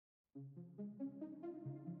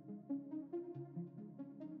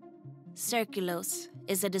CIRCULOSE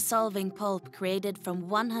is a dissolving pulp created from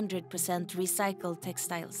 100% recycled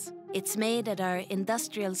textiles. It's made at our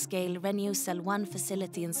industrial-scale Renewcell 1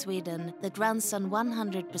 facility in Sweden that runs on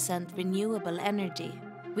 100% renewable energy.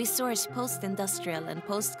 We source post-industrial and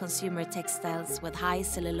post-consumer textiles with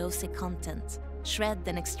high-cellulosic content, shred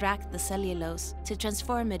and extract the cellulose to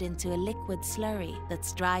transform it into a liquid slurry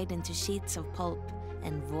that's dried into sheets of pulp,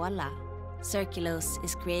 and voila! CIRCULOSE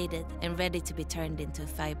is created and ready to be turned into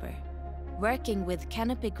fiber. Working with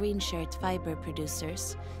Canopy green shirt fiber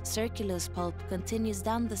producers, CIRCULOSE pulp continues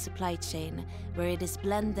down the supply chain where it is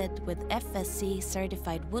blended with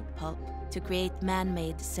FSC-certified wood pulp to create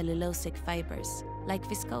man-made cellulosic fibers, like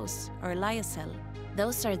viscose or lyocell.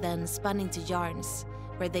 Those are then spun into yarns,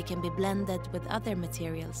 where they can be blended with other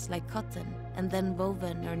materials like cotton and then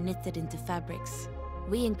woven or knitted into fabrics.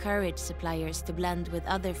 We encourage suppliers to blend with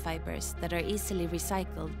other fibers that are easily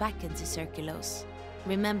recycled back into CIRCULOSE.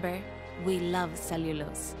 Remember, we love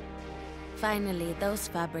cellulose. Finally, those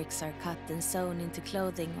fabrics are cut and sewn into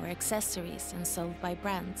clothing or accessories and sold by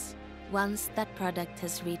brands. Once that product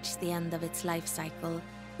has reached the end of its life cycle,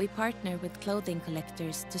 we partner with clothing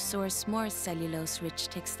collectors to source more cellulose-rich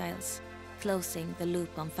textiles, closing the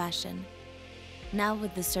loop on fashion. Now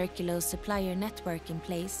with the CIRCULOSE supplier network in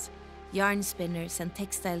place, yarn spinners and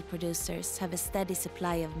textile producers have a steady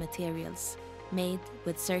supply of materials made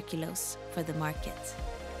with CIRCULOSE for the market.